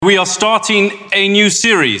We are starting a new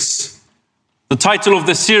series. The title of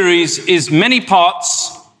the series is Many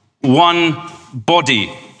Parts, One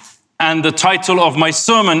Body. And the title of my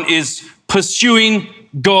sermon is Pursuing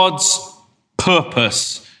God's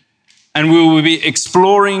Purpose. And we will be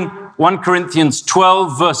exploring 1 Corinthians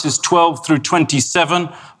 12, verses 12 through 27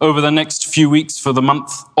 over the next few weeks for the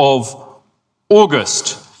month of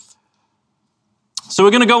August. So we're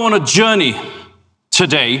going to go on a journey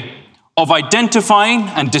today of identifying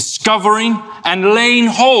and discovering and laying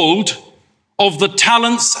hold of the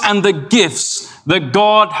talents and the gifts that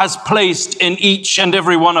God has placed in each and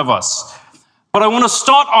every one of us. But I want to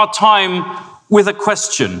start our time with a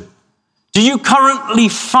question. Do you currently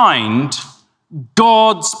find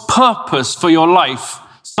God's purpose for your life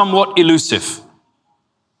somewhat elusive?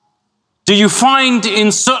 Do you find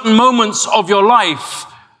in certain moments of your life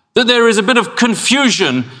that there is a bit of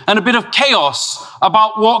confusion and a bit of chaos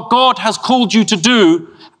about what God has called you to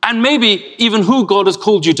do and maybe even who God has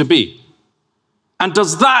called you to be? And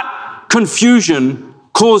does that confusion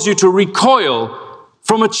cause you to recoil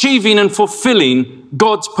from achieving and fulfilling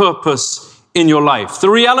God's purpose in your life? The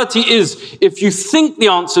reality is, if you think the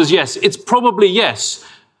answer is yes, it's probably yes.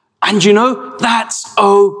 And you know, that's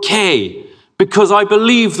okay, because I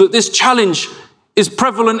believe that this challenge is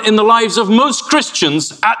prevalent in the lives of most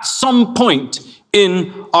Christians at some point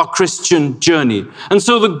in our Christian journey. And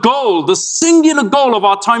so the singular goal of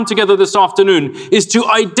our time together this afternoon is to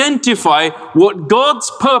identify what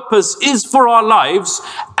God's purpose is for our lives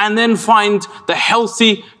and then find the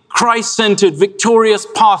healthy, Christ-centered, victorious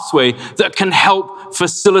pathway that can help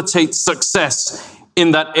facilitate success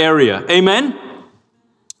in that area. Amen?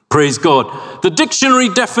 Praise God. The dictionary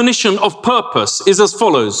definition of purpose is as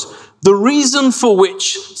follows: the reason for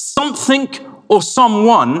which something or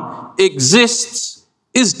someone exists,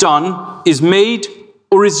 is done, is made,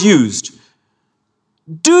 or is used.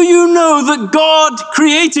 Do you know that God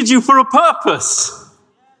created you for a purpose?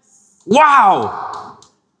 Wow!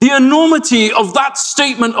 The enormity of that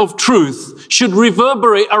statement of truth should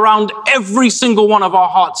reverberate around every single one of our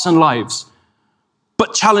hearts and lives.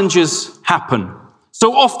 But challenges happen.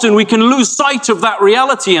 So often we can lose sight of that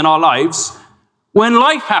reality in our lives. When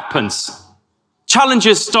life happens,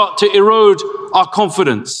 challenges start to erode our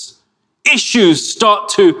confidence. Issues start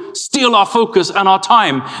to steal our focus and our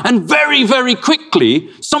time. And very, very quickly,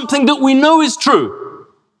 something that we know is true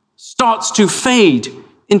starts to fade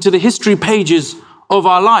into the history pages of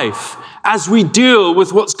our life as we deal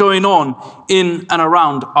with what's going on in and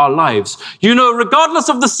around our lives. You know, regardless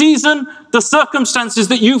of the season, the circumstances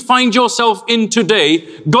that you find yourself in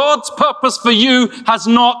today, God's purpose for you has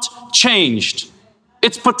not changed.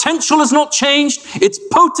 Its potential has not changed. Its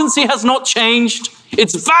potency has not changed.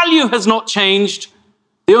 Its value has not changed.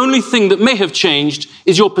 The only thing that may have changed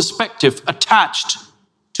is your perspective attached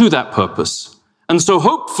to that purpose. And so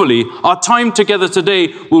hopefully our time together today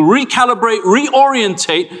will recalibrate,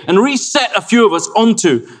 reorientate, and reset a few of us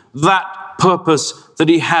onto that purpose that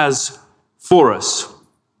He has for us.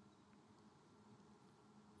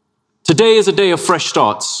 Today is a day of fresh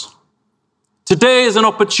starts. Today is an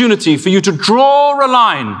opportunity for you to draw a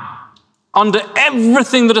line under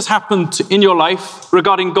everything that has happened in your life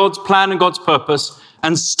regarding God's plan and God's purpose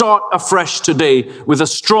and start afresh today with a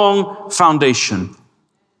strong foundation.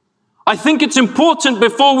 I think it's important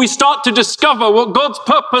before we start to discover what God's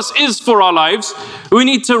purpose is for our lives, we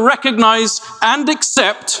need to recognize and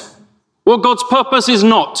accept what God's purpose is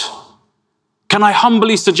not. Can I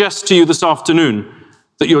humbly suggest to you this afternoon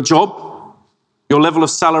that your job, your level of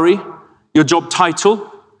salary, your job title,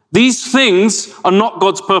 these things are not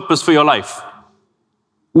God's purpose for your life.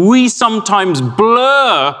 We sometimes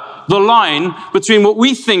blur the line between what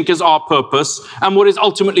we think is our purpose and what is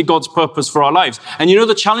ultimately God's purpose for our lives. And you know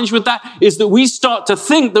the challenge with that is that we start to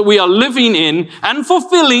think that we are living in and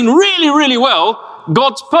fulfilling really, really well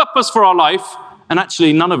God's purpose for our life, and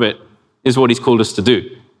actually none of it is what He's called us to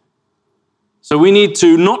do. So we need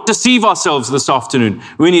to not deceive ourselves this afternoon.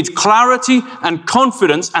 We need clarity and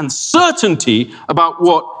confidence and certainty about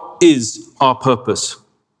what is our purpose.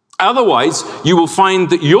 Otherwise, you will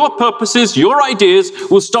find that your purposes, your ideas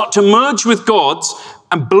will start to merge with God's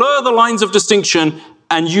and blur the lines of distinction,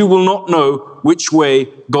 and you will not know which way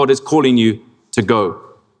God is calling you to go.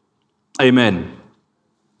 Amen.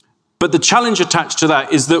 But the challenge attached to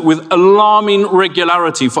that is that with alarming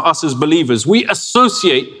regularity for us as believers, we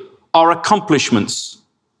associate our accomplishments,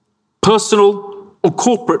 personal or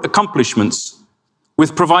corporate accomplishments,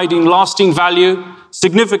 with providing lasting value,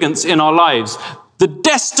 significance in our lives. The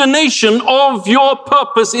destination of your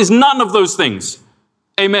purpose is none of those things.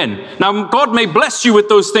 Amen. Now, God may bless you with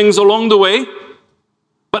those things along the way,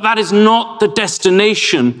 But that is not the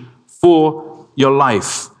destination for your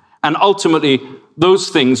life. And ultimately, those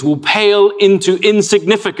things will pale into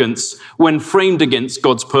insignificance when framed against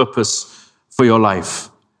God's purpose for your life.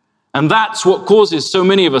 And that's what causes so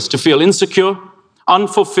many of us to feel insecure,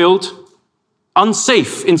 unfulfilled,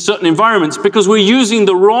 unsafe in certain environments, because we're using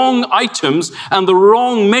the wrong items and the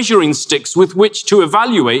wrong measuring sticks with which to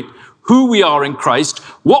evaluate who we are in Christ,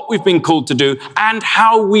 what we've been called to do, and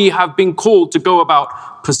how we have been called to go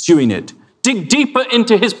about pursuing it. Dig deeper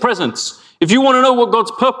into his presence. If you want to know what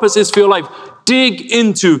God's purpose is for your life, dig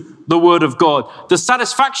into the Word of God. The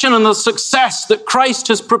satisfaction and the success that Christ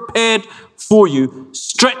has prepared for you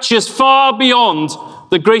stretches far beyond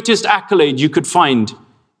the greatest accolade you could find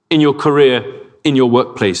in your career, in your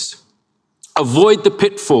workplace. Avoid the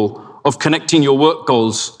pitfall of connecting your work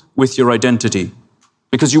goals with your identity,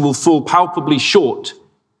 because you will fall palpably short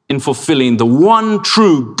in fulfilling the one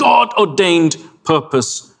true God-ordained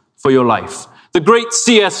purpose for your life. The great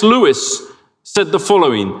C.S. Lewis said the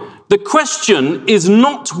following: "The question is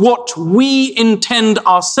not what we intend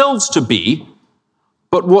ourselves to be,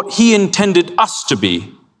 but what he intended us to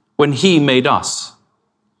be when he made us."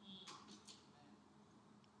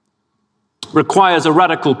 Requires a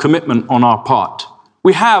radical commitment on our part.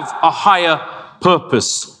 We have a higher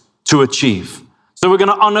purpose to achieve. So we're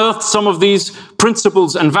going to unearth some of these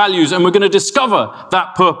principles and values, and we're going to discover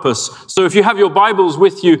that purpose. So if you have your Bibles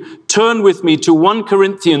with you, turn with me to 1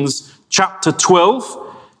 Corinthians chapter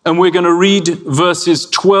 12, and we're going to read verses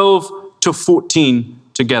 12 to 14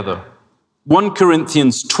 together. 1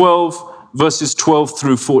 Corinthians 12, verses 12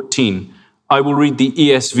 through 14. I will read the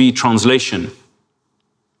ESV translation.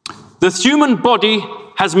 "The human body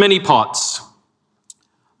has many parts,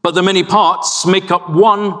 but the many parts make up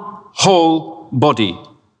one whole body.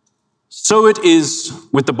 So it is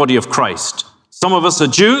with the body of Christ. Some of us are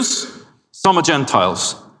Jews, some are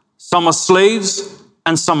Gentiles, some are slaves,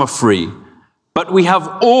 and some are free. But we have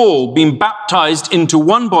all been baptized into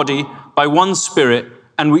one body by one Spirit,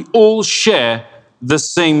 and we all share the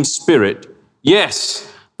same Spirit. Yes,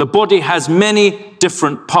 the body has many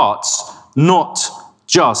different parts, not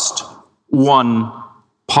just one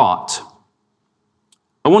part."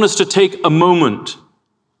 I want us to take a moment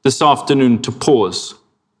this afternoon to pause,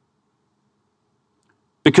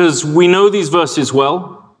 because we know these verses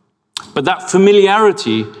well, but that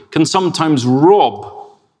familiarity can sometimes rob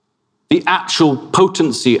the actual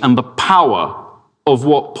potency and the power of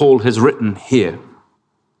what Paul has written here.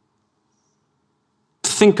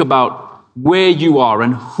 Think about where you are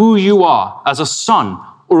and who you are as a son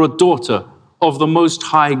or a daughter of the Most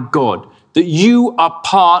High God, that you are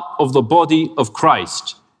part of the body of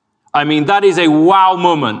Christ. I mean, that is a wow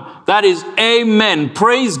moment. That is amen.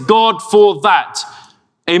 Praise God for that.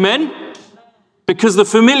 Amen? Because the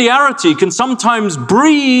familiarity can sometimes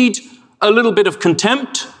breed a little bit of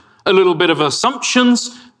contempt, a little bit of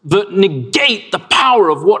assumptions that negate the power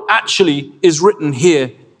of what actually is written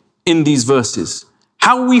here in these verses.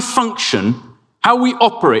 How we function, how we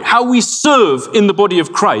operate, how we serve in the body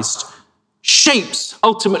of Christ shapes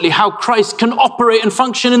ultimately how Christ can operate and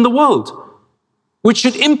function in the world, which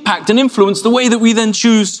should impact and influence the way that we then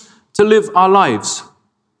choose to live our lives.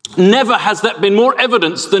 Never has that been more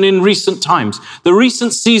evidence than in recent times. The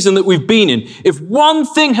recent season that we've been in, if one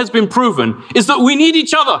thing has been proven, is that we need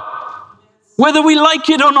each other. Whether we like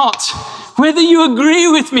it or not, whether you agree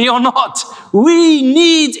with me or not, we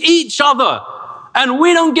need each other. And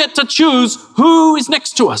we don't get to choose who is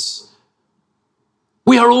next to us.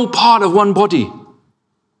 We are all part of one body.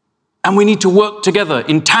 And we need to work together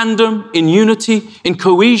in tandem, in unity, in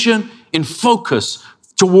cohesion, in focus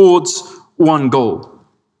towards one goal.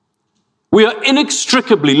 We are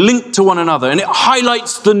inextricably linked to one another, and it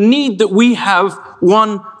highlights the need that we have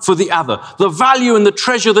one for the other, the value and the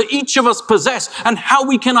treasure that each of us possess, and how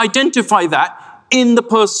we can identify that in the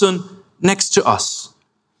person next to us.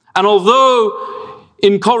 And although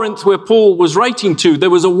in Corinth, where Paul was writing to, there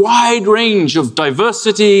was a wide range of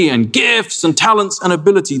diversity and gifts and talents and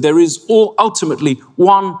ability, there is all ultimately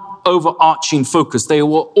one overarching focus. They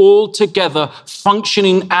were all together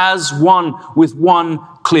functioning as one with one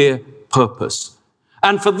clear purpose.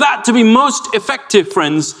 And for that to be most effective,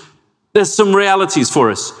 friends, there's some realities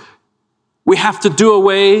for us. We have to do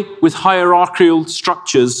away with hierarchical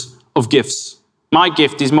structures of gifts. My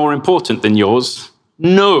gift is more important than yours.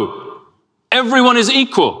 No. Everyone is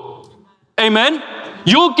equal. Amen?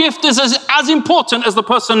 Your gift is as important as the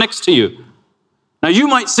person next to you. Now, you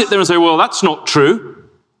might sit there and say, well, that's not true.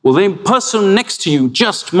 Well, the person next to you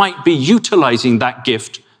just might be utilizing that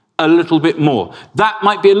gift a little bit more. That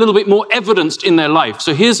might be a little bit more evidenced in their life.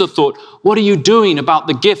 So here's a thought. What are you doing about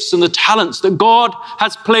the gifts and the talents that God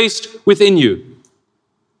has placed within you?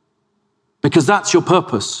 Because that's your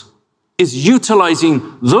purpose, is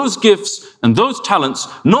utilizing those gifts and those talents,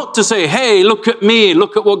 not to say, hey, look at me,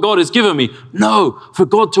 look at what God has given me. No, for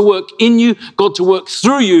God to work in you, God to work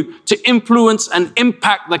through you, to influence and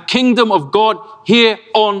impact the kingdom of God here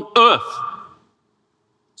on earth.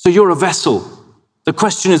 So you're a vessel. The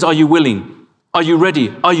question is, are you willing? Are you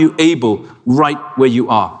ready? Are you able right where you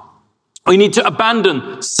are? We need to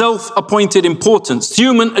abandon self-appointed importance,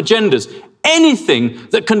 human agendas, anything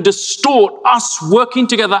that can distort us working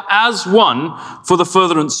together as one for the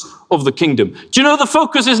furtherance of the kingdom. Do you know the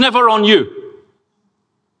focus is never on you?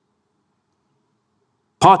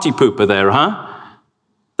 Party pooper there, huh?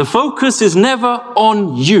 The focus is never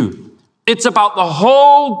on you. It's about the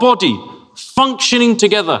whole body functioning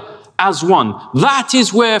together as one. That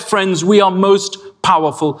is where, friends, we are most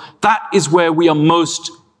powerful. That is where we are most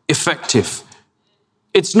effective.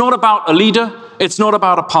 It's not about a leader. It's not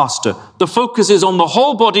about a pastor. The focus is on the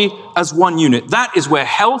whole body as one unit. That is where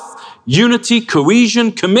health, unity,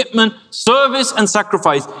 cohesion, commitment, service, and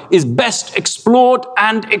sacrifice is best explored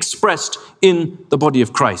and expressed in the body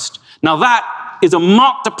of Christ. Now that is a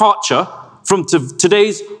marked departure from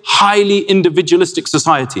today's highly individualistic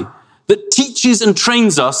society that teaches and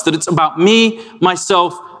trains us that it's about me,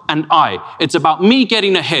 myself, and I. It's about me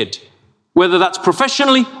getting ahead, whether that's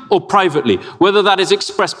professionally or privately, whether that is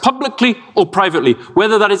expressed publicly or privately,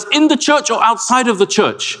 whether that is in the church or outside of the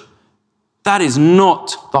church. That is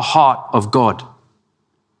not the heart of God.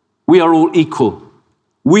 We are all equal.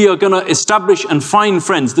 We are going to establish and find,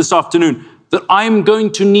 friends, this afternoon, that I'm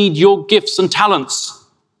going to need your gifts and talents.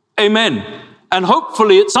 Amen. And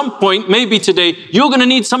hopefully at some point, maybe today, you're going to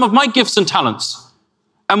need some of my gifts and talents.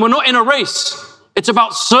 And we're not in a race. It's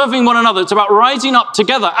about serving one another. It's about rising up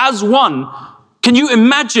together as one. Can you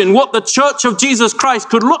imagine what the Church of Jesus Christ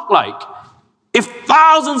could look like if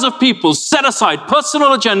thousands of people set aside personal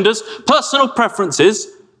agendas, personal preferences,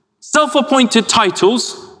 self-appointed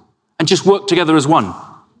titles, and just work together as one?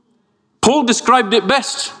 Paul described it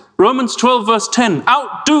best. Romans 12, verse 10.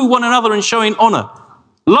 Outdo one another in showing honor.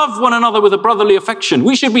 Love one another with a brotherly affection.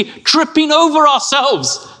 We should be tripping over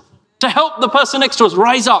ourselves to help the person next to us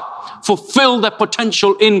rise up, fulfill their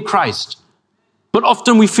potential in Christ. But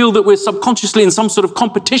often we feel that we're subconsciously in some sort of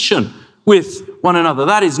competition with one another.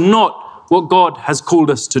 That is not what God has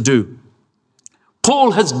called us to do.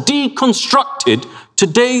 Paul has deconstructed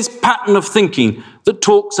today's pattern of thinking that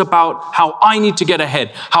talks about how I need to get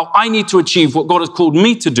ahead, how I need to achieve what God has called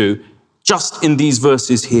me to do, just in these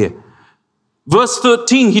verses here. Verse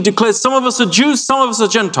 13, he declares, some of us are Jews, some of us are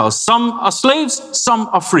Gentiles, some are slaves, some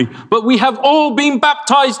are free. But we have all been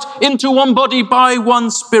baptized into one body by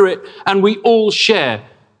one Spirit, and we all share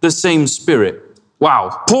the same Spirit.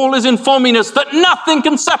 Wow. Paul is informing us that nothing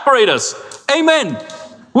can separate us. Amen.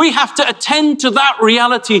 We have to attend to that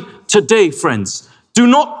reality today, friends. Do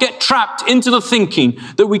not get trapped into the thinking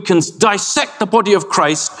that we can dissect the body of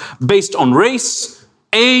Christ based on race,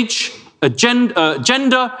 age, gender,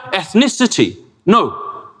 ethnicity.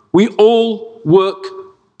 No, we all work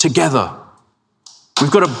together.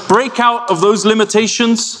 We've got to break out of those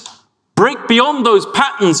limitations, break beyond those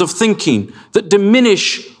patterns of thinking that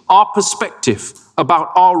diminish our perspective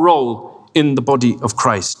about our role in the body of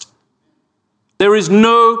Christ. There is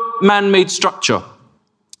no man-made structure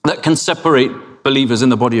that can separate believers in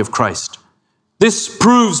the body of Christ. This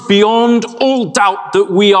proves beyond all doubt that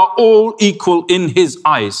we are all equal in his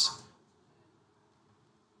eyes.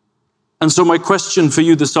 And so my question for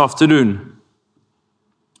you this afternoon,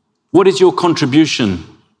 what is your contribution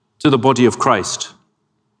to the body of Christ?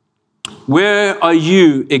 Where are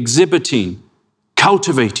you exhibiting,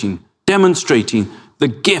 cultivating, demonstrating the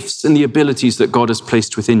gifts and the abilities that God has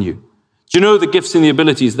placed within you? Do you know the gifts and the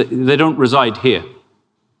abilities, that they don't reside here?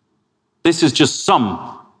 This is just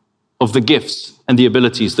some of the gifts and the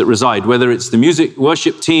abilities that reside, whether it's the music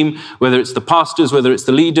worship team, whether it's the pastors, whether it's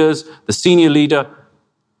the leaders, the senior leader.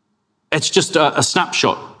 It's just a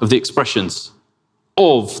snapshot of the expressions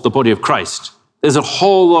of the body of Christ. There's a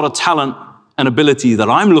whole lot of talent and ability that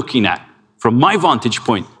I'm looking at from my vantage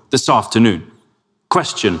point this afternoon.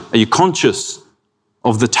 Question, are you conscious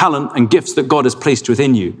of the talent and gifts that God has placed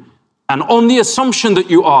within you? And on the assumption that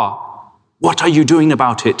you are, what are you doing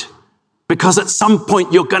about it? Because at some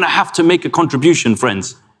point you're going to have to make a contribution,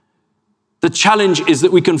 friends. The challenge is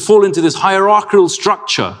that we can fall into this hierarchical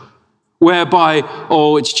structure whereby,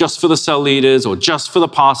 oh, it's just for the cell leaders, or just for the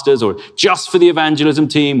pastors, or just for the evangelism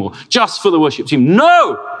team, or just for the worship team.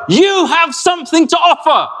 No, you have something to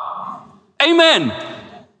offer. Amen.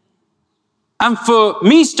 And for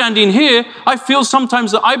me standing here, I feel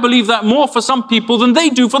sometimes that I believe that more for some people than they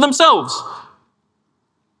do for themselves.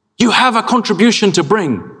 You have a contribution to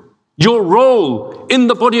bring. Your role in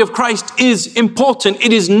the body of Christ is important.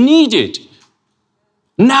 It is needed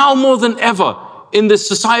now more than ever in this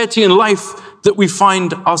society and life that we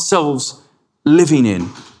find ourselves living in.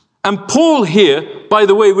 And Paul here, by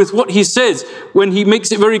the way, with what he says, when he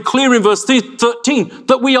makes it very clear in verse 13,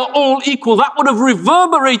 that we are all equal, that would have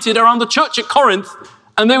reverberated around the church at Corinth,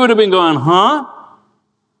 and they would have been going, huh?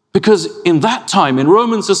 Because in that time, in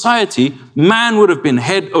Roman society, man would have been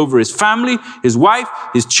head over his family, his wife,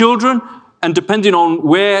 his children, and depending on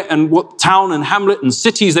where and what town and hamlet and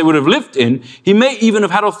cities they would have lived in, he may even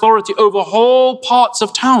have had authority over whole parts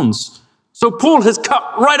of towns. So Paul has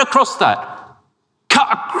cut right across that.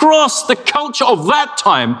 Cut across the culture of that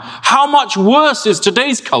time. How much worse is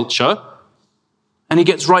today's culture? And he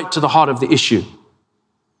gets right to the heart of the issue.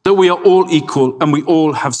 That we are all equal and we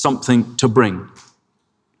all have something to bring.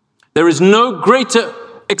 There is no greater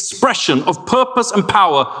expression of purpose and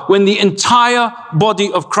power when the entire body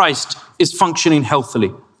of Christ is functioning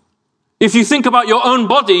healthily. If you think about your own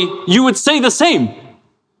body, you would say the same.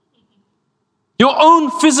 Your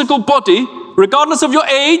own physical body, regardless of your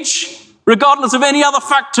age, regardless of any other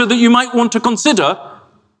factor that you might want to consider,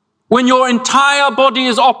 when your entire body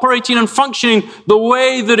is operating and functioning the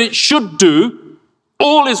way that it should do,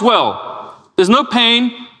 all is well. There's no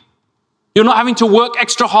pain. You're not having to work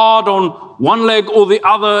extra hard on one leg or the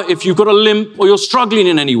other if you've got a limp or you're struggling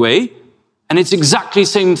in any way. And it's exactly the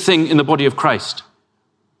same thing in the body of Christ.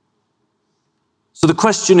 So the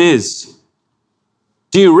question is,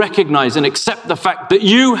 do you recognize and accept the fact that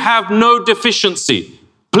you have no deficiency?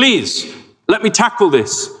 Please, let me tackle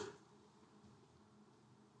this.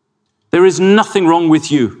 There is nothing wrong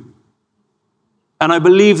with you. And I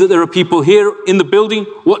believe that there are people here in the building,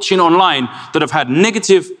 watching online, that have had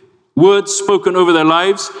negative words spoken over their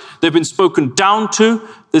lives. They've been spoken down to.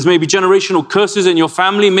 There's maybe generational curses in your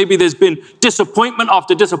family. Maybe there's been disappointment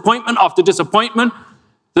after disappointment after disappointment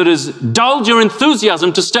that has dulled your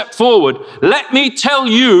enthusiasm to step forward. Let me tell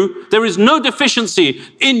you, there is no deficiency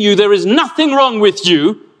in you. There is nothing wrong with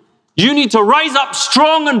you. You need to rise up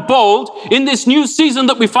strong and bold in this new season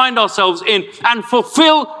that we find ourselves in and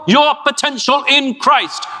fulfill your potential in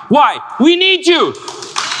Christ. Why? We need you.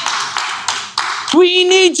 We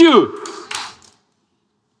need you.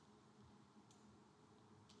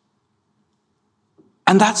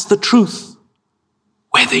 And that's the truth,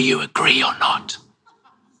 whether you agree or not.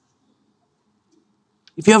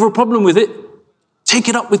 If you have a problem with it, take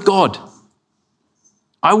it up with God.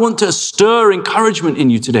 I want to stir encouragement in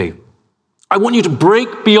you today. I want you to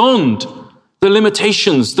break beyond the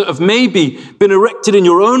limitations that have maybe been erected in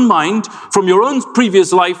your own mind from your own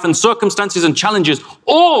previous life and circumstances and challenges,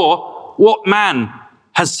 or what man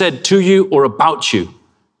has said to you or about you.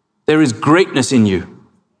 There is greatness in you.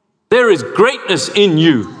 There is greatness in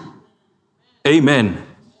you. Amen.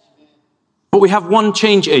 But we have one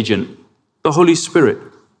change agent, the Holy Spirit.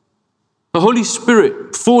 The Holy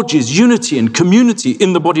Spirit forges unity and community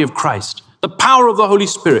in the body of Christ. The power of the Holy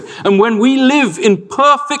Spirit. And when we live in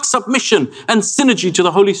perfect submission and synergy to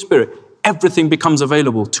the Holy Spirit, everything becomes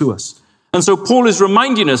available to us. And so Paul is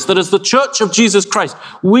reminding us that as the church of Jesus Christ,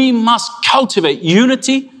 we must cultivate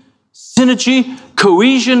unity, synergy,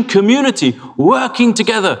 cohesion, community, working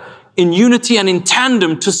together in unity and in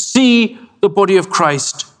tandem to see the body of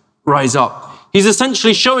Christ rise up. He's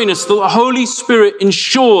essentially showing us that the Holy Spirit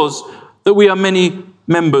ensures that we are many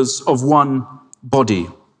members of one body.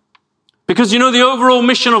 Because you know, the overall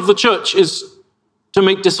mission of the church is to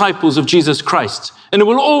make disciples of Jesus Christ. And it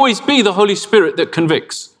will always be the Holy Spirit that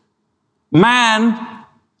convicts. Man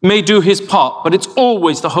may do his part, but it's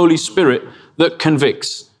always the Holy Spirit that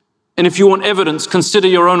convicts. And if you want evidence, consider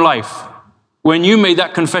your own life. When you made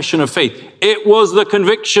that confession of faith, it was the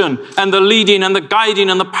conviction and the leading and the guiding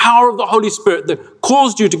and the power of the Holy Spirit that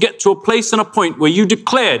caused you to get to a place and a point where you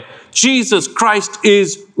declared, Jesus Christ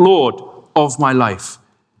is Lord of my life.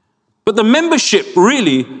 But the membership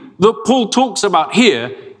really that Paul talks about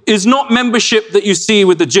here is not membership that you see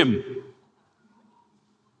with the gym.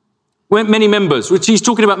 Where many members, which he's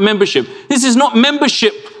talking about membership. This is not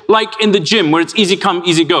membership like in the gym where it's easy come,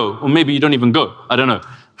 easy go. Or maybe you don't even go. I don't know.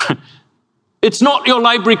 It's not your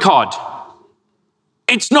library card.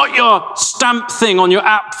 It's not your stamp thing on your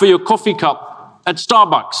app for your coffee cup at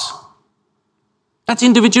Starbucks. That's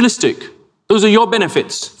individualistic. Those are your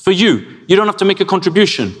benefits for you. You don't have to make a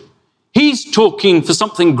contribution. He's talking for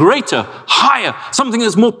something greater, higher, something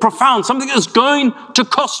that's more profound, something that's going to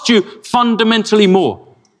cost you fundamentally more.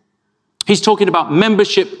 He's talking about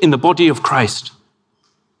membership in the body of Christ.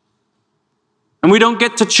 And we don't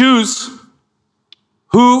get to choose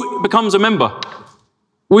who becomes a member.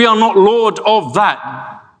 We are not Lord of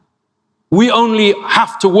that. We only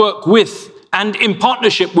have to work with and in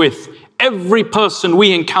partnership with every person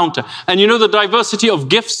we encounter. And you know the diversity of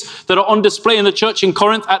gifts that are on display in the church in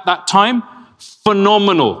Corinth at that time?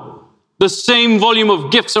 Phenomenal. The same volume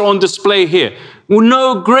of gifts are on display here.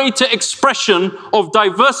 No greater expression of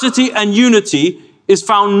diversity and unity is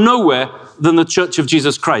found nowhere than the Church of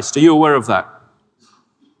Jesus Christ. Are you aware of that?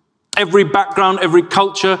 Every background, every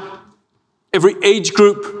culture, every age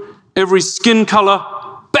group, every skin color,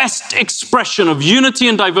 best expression of unity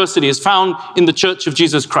and diversity is found in the Church of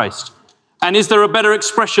Jesus Christ. And is there a better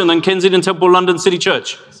expression than Kensington Temple London City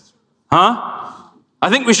Church? Huh? I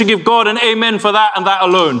think we should give God an amen for that and that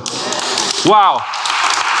alone. Wow.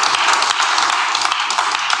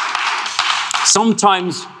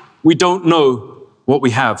 Sometimes we don't know what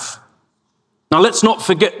we have. Now let's not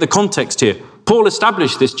forget the context here. Paul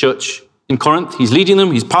established this church in Corinth. He's leading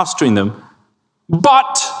them, he's pastoring them.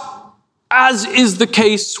 But as is the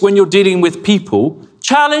case when you're dealing with people,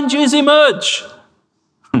 challenges emerge.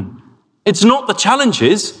 It's not the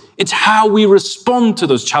challenges, it's how we respond to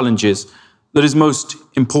those challenges that is most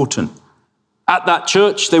important. At that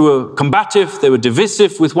church, they were combative, they were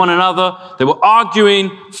divisive with one another, they were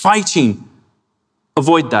arguing, fighting.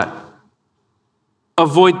 Avoid that.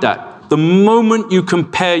 Avoid that. The moment you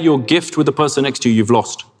compare your gift with the person next to you, you've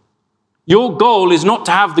lost. Your goal is not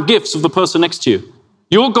to have the gifts of the person next to you.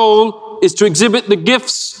 Your goal is to exhibit the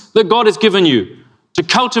gifts that God has given you, to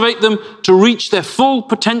cultivate them, to reach their full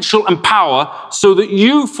potential and power so that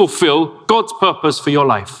you fulfill God's purpose for your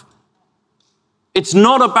life. It's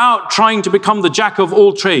not about trying to become the jack of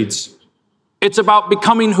all trades. It's about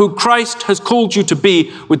becoming who Christ has called you to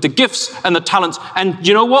be with the gifts and the talents. And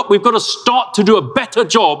you know what? We've got to start to do a better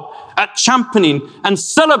job at championing and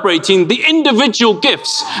celebrating the individual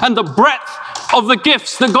gifts and the breadth of the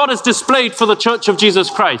gifts that God has displayed for the Church of Jesus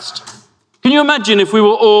Christ. Can you imagine if we were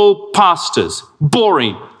all pastors?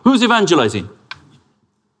 Boring. Who's evangelizing?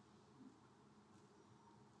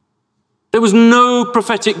 There was no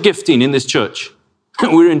prophetic gifting in this church.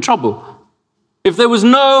 We're in trouble. If there was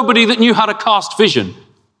nobody that knew how to cast vision,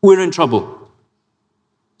 we're in trouble.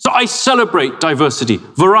 So I celebrate diversity,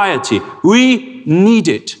 variety. We need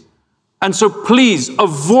it. And so please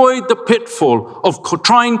avoid the pitfall of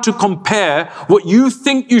trying to compare what you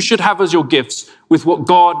think you should have as your gifts with what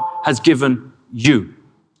God has given you.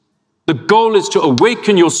 The goal is to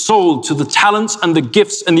awaken your soul to the talents and the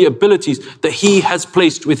gifts and the abilities that He has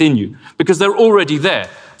placed within you, because they're already there.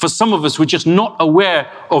 For some of us, we're just not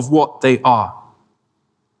aware of what they are.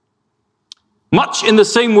 Much in the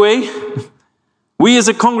same way, we as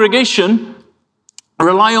a congregation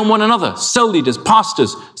rely on one another, cell leaders,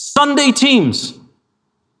 pastors, Sunday teams,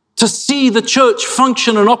 to see the church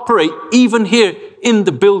function and operate even here in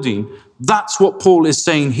the building. That's what Paul is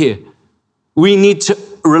saying here. We need to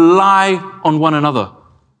rely on one another.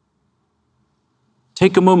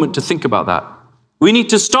 Take a moment to think about that. We need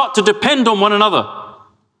to start to depend on one another.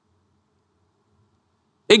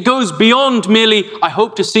 It goes beyond merely, I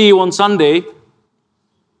hope to see you on Sunday.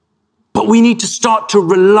 But we need to start to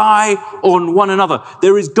rely on one another.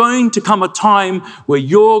 There is going to come a time where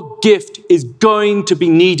your gift is going to be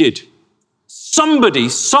needed. Somebody,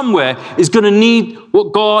 somewhere, is going to need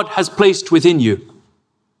what God has placed within you.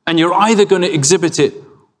 And you're either going to exhibit it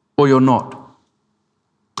or you're not.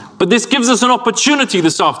 But this gives us an opportunity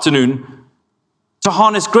this afternoon to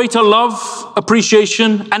harness greater love,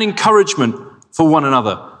 appreciation, and encouragement for one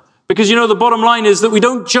another. Because you know, the bottom line is that we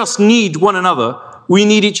don't just need one another, we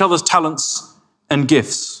need each other's talents and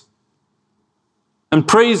gifts. And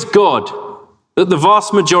praise God that the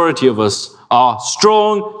vast majority of us are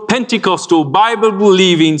strong, Pentecostal,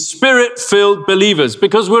 Bible-believing, Spirit-filled believers,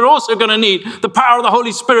 because we're also going to need the power of the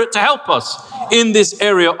Holy Spirit to help us in this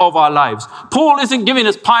area of our lives. Paul isn't giving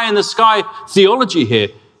us pie-in-the-sky theology here.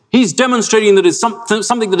 He's demonstrating that it's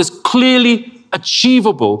something that is clearly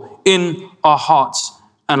achievable in our hearts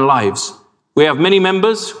and lives. We have many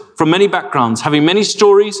members from many backgrounds, having many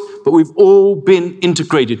stories, but we've all been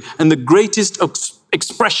integrated. And the greatest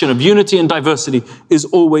expression of unity and diversity is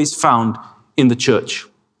always found in the church.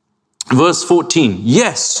 Verse 14,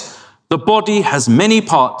 yes, the body has many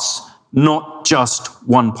parts, not just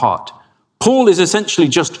one part. Paul is essentially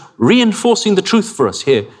just reinforcing the truth for us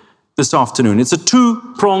here this afternoon. It's a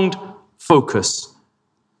two-pronged focus.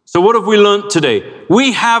 So what have we learned today?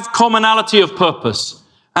 We have commonality of purpose.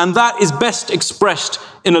 And that is best expressed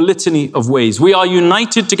in a litany of ways. We are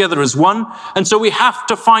united together as one, and so we have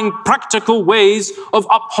to find practical ways of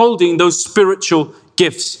upholding those spiritual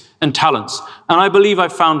gifts and talents. And I believe I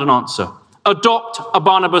found an answer. Adopt a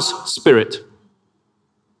Barnabas spirit.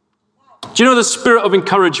 Do you know the spirit of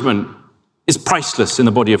encouragement is priceless in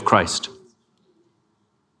the body of Christ?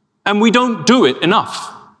 And we don't do it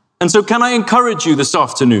enough. And so can I encourage you this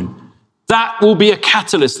afternoon? That will be a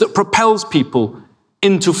catalyst that propels people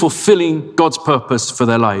into fulfilling God's purpose for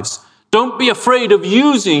their lives. Don't be afraid of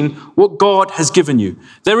using what God has given you.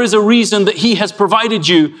 There is a reason that He has provided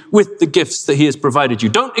you with the gifts that He has provided you.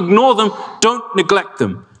 Don't ignore them. Don't neglect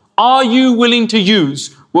them. Are you willing to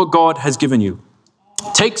use what God has given you?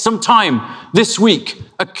 Take some time this week.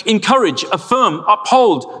 Encourage, affirm,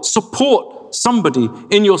 uphold, support somebody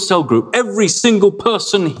in your cell group. Every single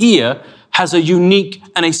person here has a unique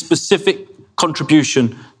and a specific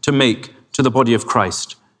contribution to make to the body of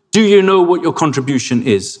Christ. Do you know what your contribution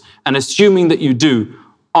is? And assuming that you do,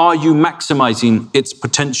 are you maximizing its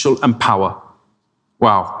potential and power?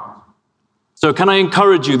 Wow. So can I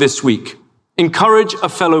encourage you this week? Encourage a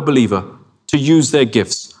fellow believer to use their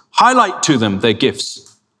gifts. Highlight to them their gifts.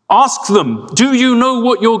 Ask them, do you know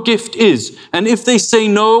what your gift is? And if they say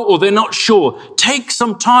no or they're not sure, take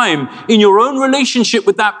some time in your own relationship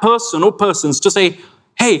with that person or persons to say,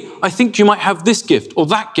 hey, I think you might have this gift or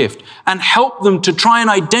that gift, and help them to try and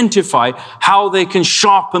identify how they can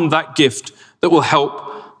sharpen that gift that will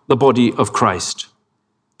help the body of Christ.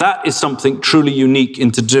 That is something truly unique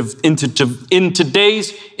in today's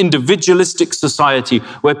individualistic society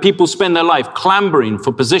where people spend their life clambering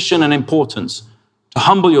for position and importance. To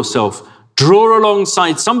humble yourself, draw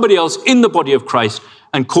alongside somebody else in the body of Christ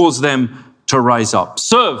and cause them to rise up.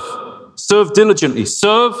 Serve diligently,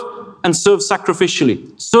 serve and serve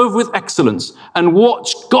sacrificially, serve with excellence, and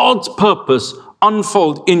watch God's purpose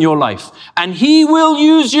unfold in your life. And He will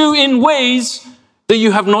use you in ways that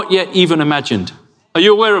you have not yet even imagined. Are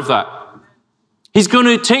you aware of that? He's going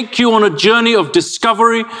to take you on a journey of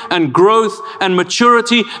discovery and growth and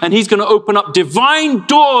maturity, and He's going to open up divine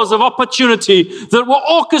doors of opportunity that were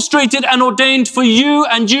orchestrated and ordained for you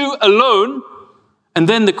and you alone. And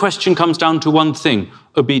then the question comes down to one thing: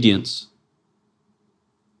 obedience.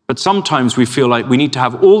 But sometimes we feel like we need to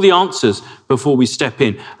have all the answers before we step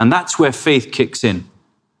in, and that's where faith kicks in.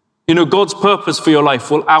 You know, God's purpose for your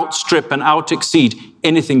life will outstrip and out-exceed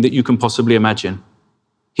anything that you can possibly imagine.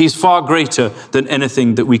 He's far greater than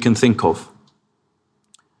anything that we can think of.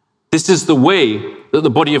 This is the way that the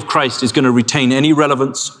body of Christ is going to retain any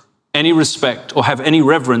relevance, any respect, or have any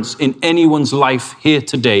reverence in anyone's life here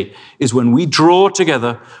today, is when we draw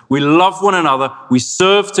together, we love one another, we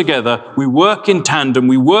serve together, we work in tandem,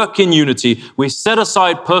 we work in unity, we set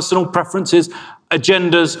aside personal preferences,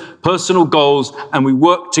 agendas, personal goals, and we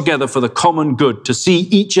work together for the common good to see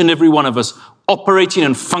each and every one of us operating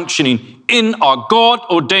and functioning in our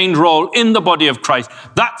God-ordained role in the body of Christ.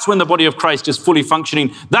 That's when the body of Christ is fully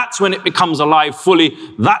functioning. That's when it becomes alive fully.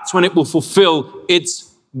 That's when it will fulfill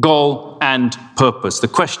its goal and purpose. The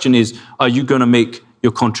question is, are you going to make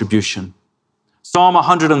your contribution? Psalm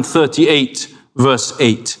 138, verse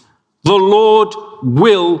 8. The Lord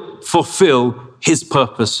will fulfill His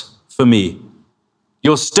purpose for me.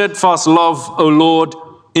 Your steadfast love, O Lord,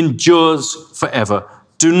 endures forever.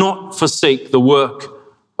 Do not forsake the work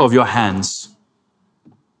of your hands.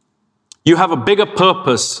 You have a bigger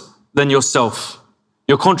purpose than yourself.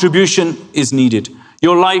 Your contribution is needed.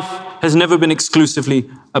 Your life has never been exclusively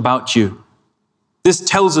about you. This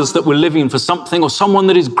tells us that we're living for something or someone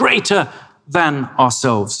that is greater than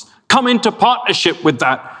ourselves. Come into partnership with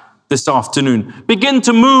that this afternoon. Begin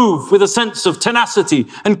to move with a sense of tenacity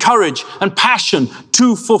and courage and passion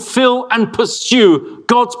to fulfill and pursue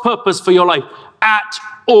God's purpose for your life at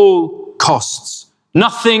all costs.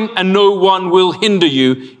 Nothing and no one will hinder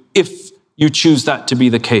you if you choose that to be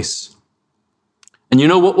the case. And you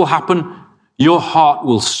know what will happen? Your heart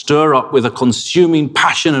will stir up with a consuming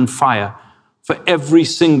passion and fire for every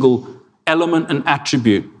single element and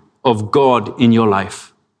attribute of God in your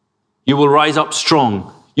life. You will rise up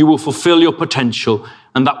strong. You will fulfill your potential,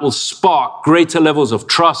 and that will spark greater levels of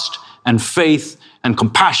trust and faith and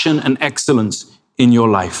compassion and excellence in your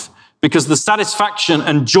life. Because the satisfaction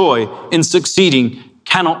and joy in succeeding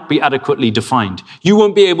cannot be adequately defined. You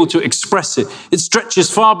won't be able to express it. It stretches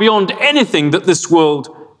far beyond anything that this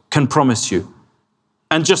world can promise you.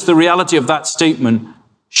 And just the reality of that statement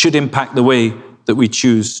should impact the way that we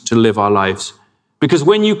choose to live our lives. Because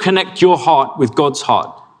when you connect your heart with God's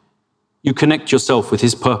heart, you connect yourself with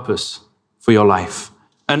His purpose for your life.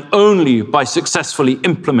 And only by successfully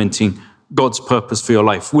implementing God's purpose for your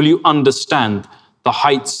life will you understand the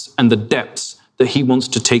heights and the depths that He wants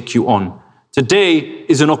to take you on. Today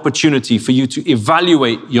is an opportunity for you to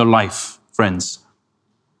evaluate your life, friends.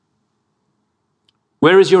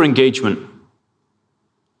 Where is your engagement?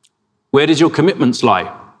 Where does your commitments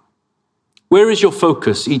lie? Where is your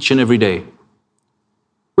focus each and every day?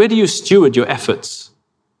 Where do you steward your efforts?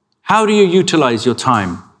 How do you utilize your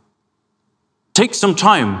time? Take some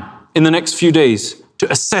time in the next few days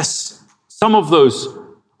to assess some of those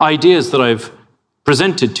ideas that I've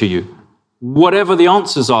presented to you. Whatever the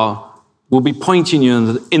answers are, will be pointing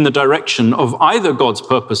you in the direction of either God's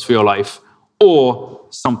purpose for your life or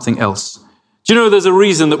something else. Do you know there's a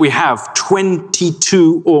reason that we have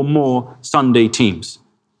 22 or more Sunday teams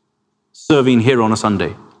serving here on a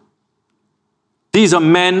Sunday? These are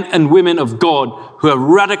men and women of God who have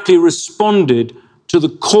radically responded to the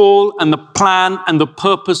call and the plan and the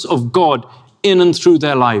purpose of God in and through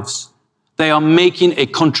their lives. They are making a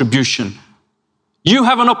contribution. You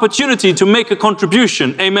have an opportunity to make a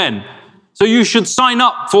contribution, amen. So you should sign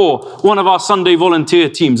up for one of our Sunday volunteer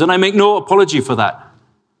teams, and I make no apology for that,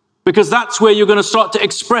 because that's where you're going to start to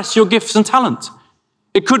express your gifts and talent.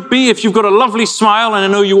 It could be if you've got a lovely smile, and I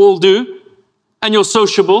know you all do, and you're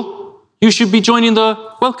sociable, you should be joining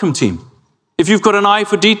the welcome team. If you've got an eye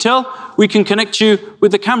for detail, we can connect you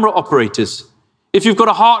with the camera operators. If you've got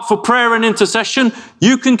a heart for prayer and intercession,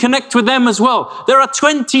 you can connect with them as well. There are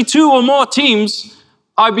 22 or more teams.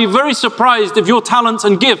 I'd be very surprised if your talents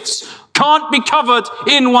and gifts can't be covered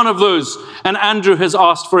in one of those. And Andrew has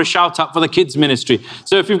asked for a shout out for the kids ministry.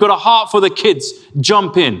 So if you've got a heart for the kids,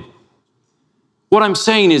 jump in. What I'm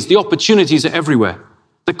saying is the opportunities are everywhere.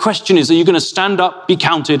 The question is, are you going to stand up, be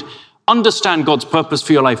counted, understand God's purpose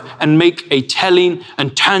for your life, and make a telling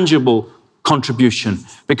and tangible contribution?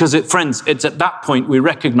 Because friends, it's at that point we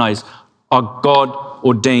recognize our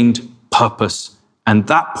God-ordained purpose. And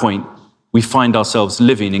that point, we find ourselves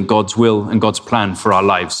living in God's will and God's plan for our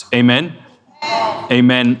lives. Amen?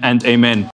 Amen and amen.